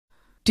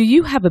Do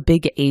you have a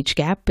big age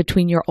gap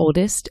between your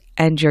oldest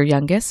and your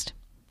youngest?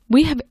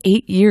 We have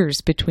 8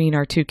 years between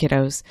our two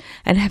kiddos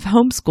and have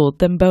homeschooled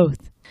them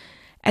both.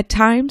 At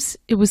times,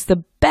 it was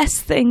the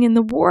best thing in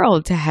the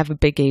world to have a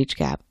big age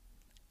gap.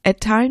 At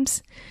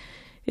times,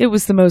 it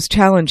was the most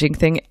challenging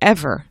thing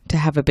ever to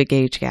have a big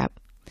age gap.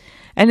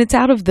 And it's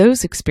out of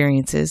those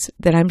experiences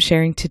that I'm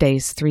sharing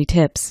today's 3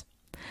 tips.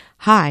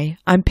 Hi,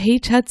 I'm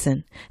Paige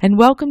Hudson, and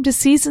welcome to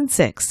Season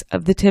 6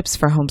 of the Tips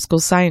for Homeschool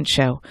Science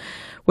Show,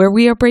 where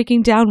we are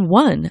breaking down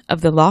one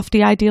of the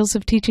lofty ideals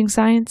of teaching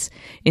science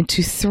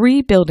into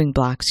 3 building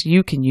blocks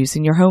you can use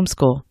in your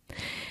homeschool.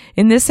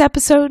 In this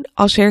episode,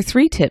 I'll share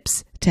 3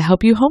 tips to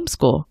help you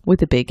homeschool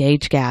with a big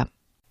age gap.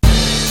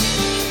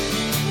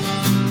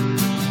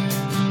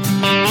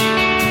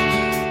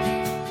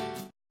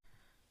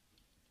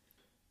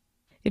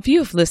 If you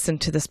have listened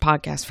to this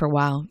podcast for a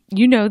while,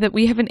 you know that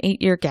we have an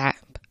 8-year gap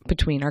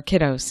between our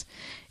kiddos.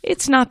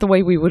 It's not the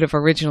way we would have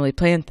originally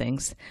planned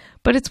things,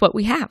 but it's what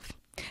we have.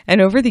 And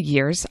over the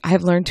years, I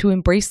have learned to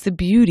embrace the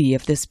beauty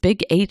of this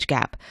big age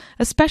gap,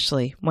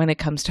 especially when it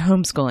comes to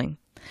homeschooling.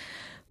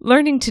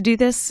 Learning to do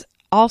this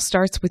all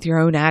starts with your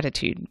own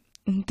attitude.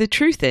 The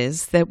truth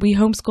is that we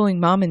homeschooling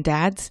mom and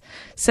dads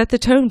set the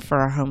tone for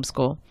our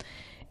homeschool.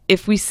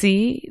 If we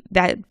see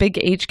that big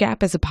age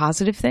gap as a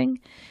positive thing,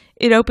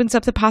 it opens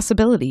up the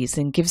possibilities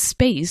and gives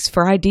space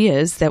for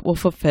ideas that will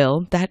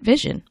fulfill that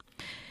vision.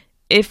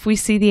 If we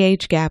see the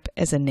age gap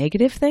as a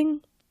negative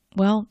thing,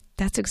 well,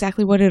 that's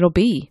exactly what it'll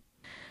be.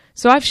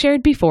 So I've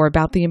shared before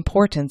about the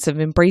importance of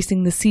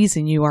embracing the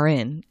season you are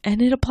in,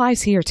 and it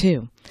applies here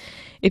too.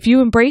 If you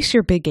embrace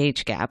your big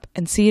age gap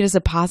and see it as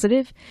a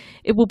positive,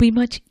 it will be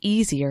much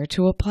easier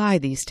to apply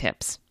these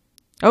tips.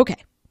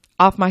 Okay,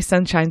 off my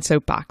sunshine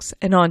soapbox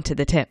and on to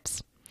the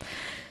tips.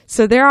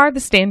 So there are the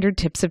standard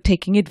tips of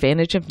taking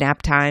advantage of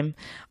nap time.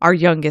 Our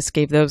youngest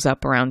gave those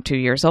up around 2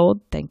 years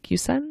old. Thank you,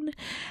 son.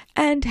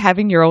 And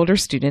having your older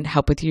student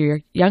help with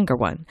your younger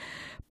one.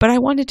 But I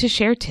wanted to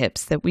share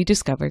tips that we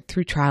discovered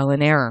through trial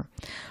and error.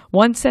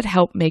 Ones that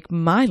help make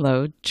my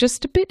load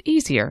just a bit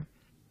easier.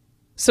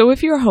 So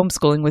if you're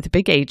homeschooling with a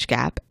big age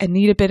gap and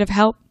need a bit of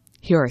help,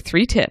 here are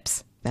 3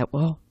 tips that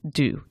will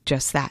do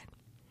just that.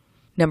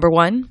 Number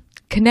 1,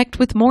 connect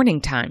with morning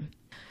time.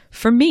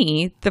 For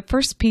me, the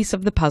first piece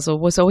of the puzzle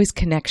was always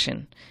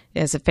connection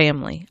as a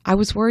family. I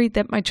was worried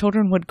that my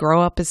children would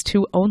grow up as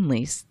 2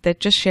 onlys that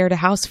just shared a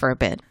house for a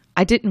bit.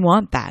 I didn't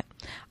want that.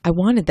 I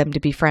wanted them to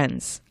be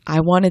friends. I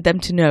wanted them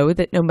to know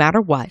that no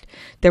matter what,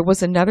 there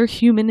was another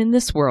human in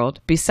this world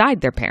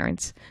beside their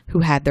parents who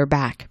had their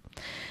back.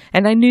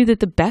 And I knew that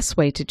the best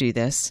way to do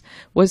this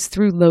was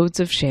through loads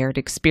of shared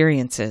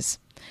experiences.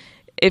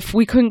 If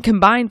we couldn't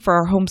combine for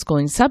our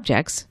homeschooling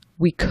subjects,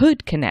 we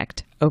could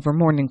connect over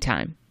morning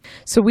time.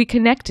 So we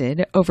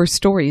connected over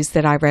stories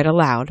that I read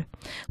aloud.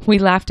 We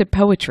laughed at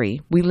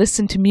poetry. We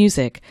listened to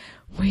music.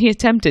 We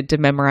attempted to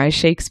memorize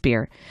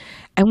Shakespeare.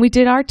 And we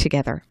did art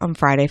together on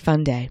Friday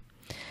Fun Day.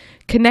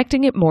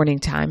 Connecting at morning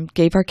time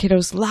gave our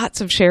kiddos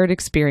lots of shared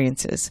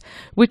experiences,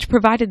 which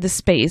provided the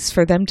space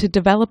for them to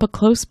develop a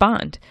close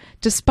bond,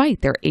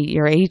 despite their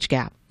 8-year age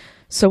gap.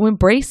 So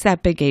embrace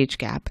that big age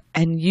gap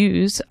and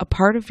use a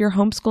part of your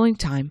homeschooling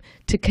time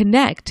to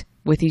connect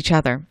with each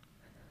other.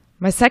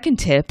 My second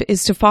tip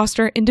is to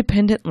foster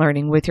independent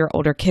learning with your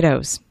older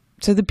kiddos.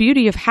 So the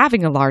beauty of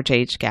having a large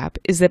age gap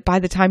is that by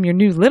the time your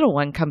new little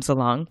one comes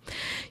along,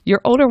 your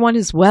older one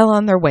is well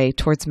on their way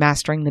towards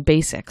mastering the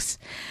basics.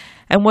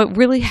 And what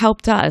really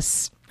helped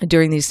us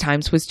during these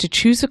times was to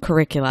choose a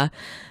curriculum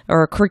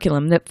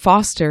that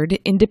fostered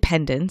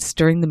independence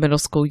during the middle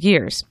school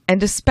years,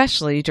 and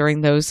especially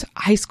during those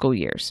high school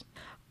years.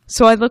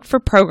 So I looked for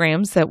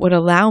programs that would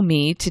allow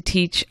me to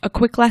teach a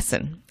quick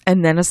lesson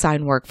and then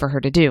assign work for her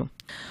to do,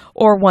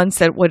 or ones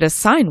that would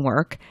assign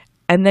work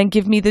and then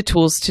give me the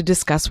tools to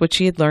discuss what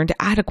she had learned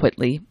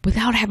adequately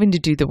without having to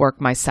do the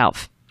work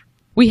myself.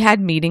 We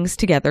had meetings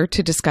together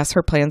to discuss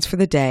her plans for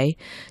the day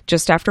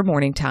just after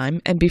morning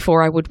time and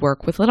before I would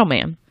work with little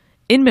man.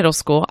 In middle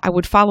school, I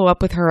would follow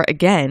up with her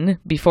again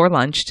before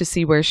lunch to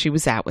see where she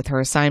was at with her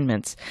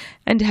assignments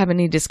and to have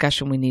any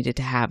discussion we needed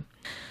to have.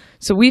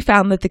 So we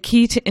found that the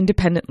key to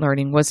independent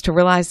learning was to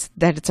realize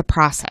that it's a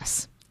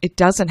process. It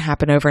doesn't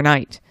happen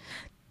overnight.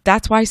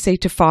 That's why I say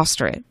to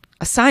foster it.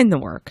 Assign the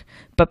work,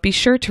 but be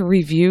sure to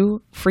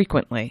review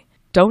frequently.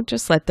 Don't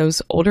just let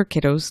those older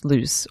kiddos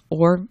loose,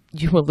 or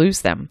you will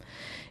lose them.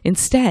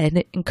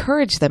 Instead,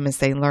 encourage them as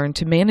they learn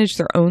to manage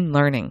their own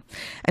learning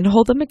and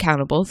hold them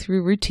accountable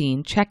through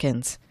routine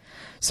check-ins.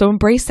 So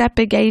embrace that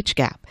big age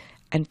gap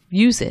and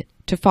use it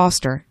to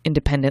foster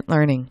independent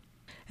learning.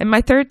 And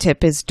my third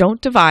tip is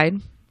don't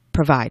divide,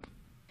 provide.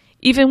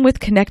 Even with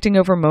connecting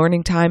over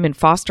morning time and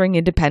fostering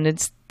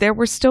independence, there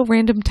were still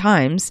random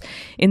times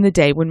in the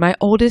day when my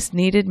oldest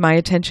needed my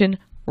attention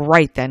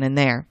right then and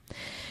there.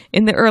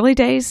 In the early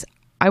days,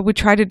 I would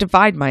try to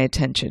divide my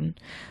attention,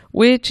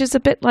 which is a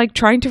bit like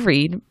trying to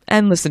read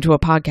and listen to a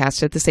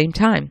podcast at the same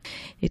time.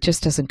 It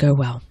just doesn't go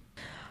well.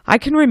 I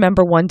can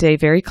remember one day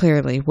very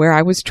clearly where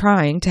I was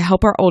trying to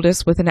help our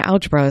oldest with an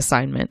algebra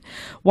assignment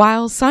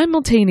while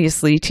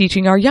simultaneously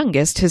teaching our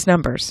youngest his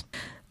numbers.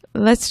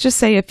 Let's just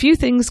say a few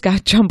things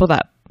got jumbled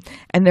up,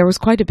 and there was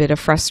quite a bit of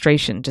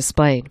frustration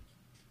displayed.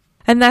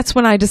 And that's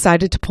when I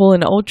decided to pull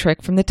an old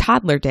trick from the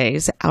toddler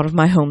days out of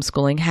my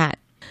homeschooling hat.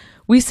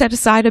 We set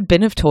aside a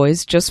bin of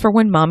toys just for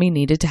when Mommy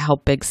needed to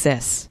help Big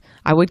Sis.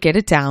 I would get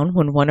it down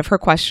when one of her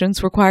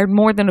questions required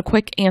more than a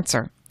quick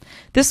answer.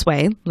 This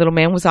way, little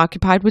man was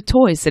occupied with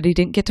toys that he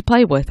didn't get to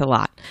play with a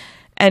lot,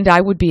 and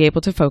I would be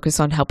able to focus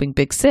on helping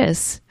Big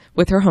Sis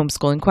with her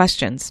homeschooling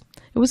questions.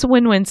 It was a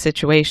win-win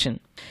situation.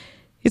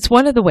 It's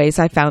one of the ways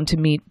I found to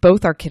meet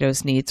both our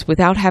kiddos' needs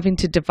without having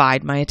to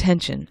divide my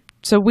attention.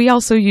 So we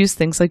also use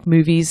things like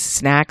movies,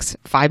 snacks,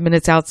 5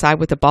 minutes outside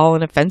with a ball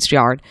in a fenced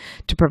yard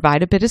to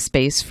provide a bit of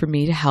space for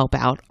me to help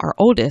out our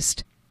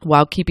oldest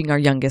while keeping our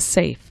youngest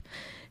safe.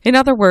 In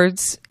other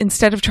words,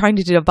 instead of trying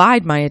to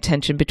divide my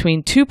attention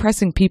between two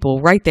pressing people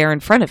right there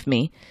in front of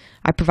me,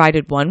 I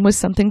provided one with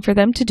something for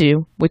them to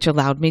do, which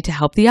allowed me to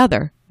help the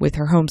other with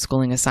her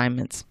homeschooling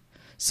assignments.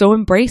 So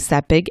embrace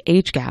that big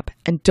age gap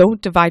and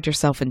don't divide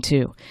yourself in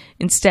two.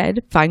 Instead,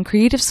 find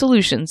creative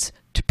solutions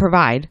to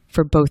provide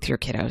for both your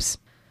kiddos.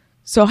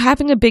 So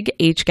having a big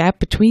age gap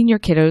between your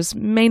kiddos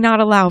may not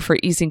allow for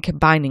easy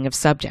combining of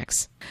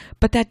subjects,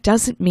 but that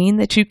doesn't mean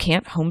that you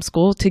can't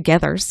homeschool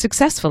together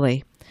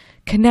successfully.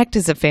 Connect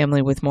as a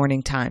family with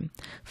morning time,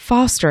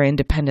 foster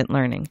independent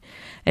learning,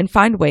 and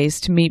find ways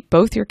to meet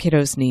both your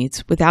kiddos'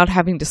 needs without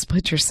having to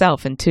split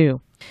yourself in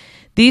two.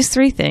 These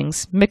 3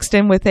 things, mixed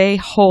in with a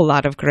whole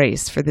lot of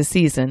grace for the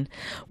season,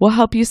 will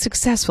help you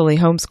successfully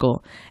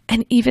homeschool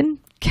and even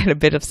get a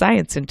bit of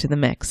science into the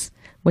mix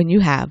when you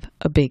have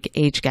a big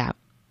age gap.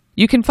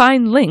 You can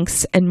find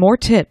links and more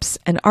tips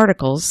and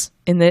articles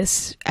in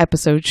this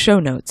episode's show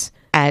notes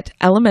at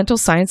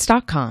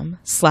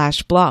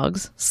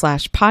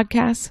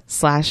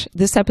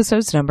elementalscience.com/blogs/podcasts/this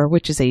episode's number,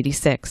 which is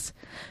 86.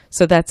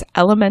 So that's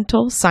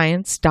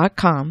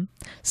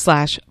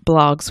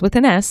elementalscience.com/blogs with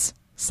an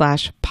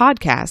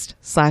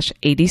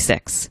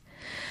S/podcast/86.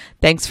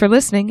 Thanks for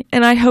listening,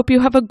 and I hope you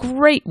have a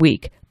great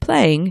week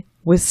playing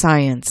with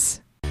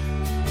science.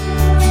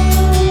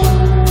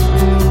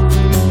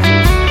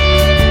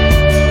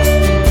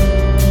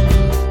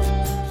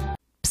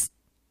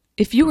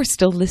 If you are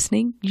still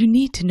listening, you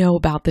need to know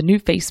about the new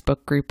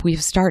Facebook group we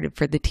have started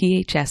for the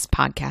THS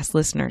podcast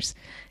listeners.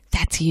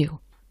 That's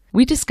you.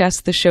 We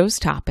discuss the show's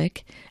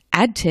topic,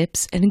 add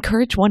tips, and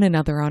encourage one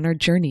another on our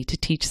journey to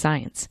teach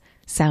science.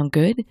 Sound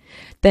good?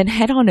 Then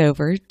head on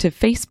over to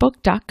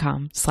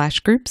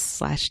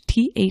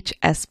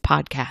facebook.com/groups/THS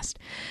podcast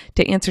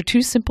to answer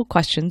 2 simple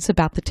questions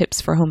about the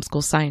Tips for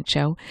Homeschool Science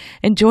show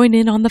and join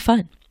in on the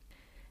fun.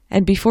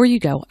 And before you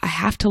go, I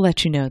have to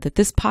let you know that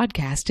this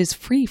podcast is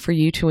free for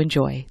you to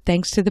enjoy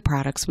thanks to the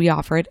products we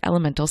offer at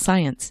Elemental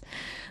Science.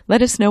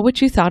 Let us know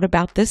what you thought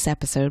about this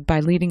episode by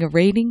leaving a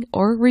rating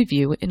or a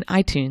review in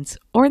iTunes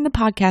or in the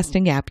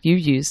podcasting app you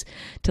use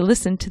to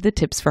listen to the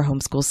Tips for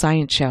Homeschool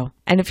Science show.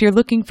 And if you're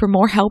looking for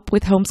more help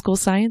with homeschool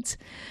science,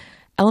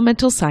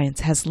 Elemental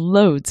Science has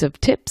loads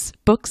of tips,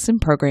 books, and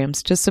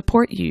programs to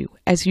support you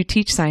as you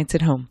teach science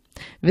at home.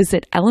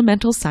 Visit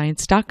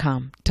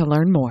elementalscience.com to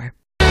learn more.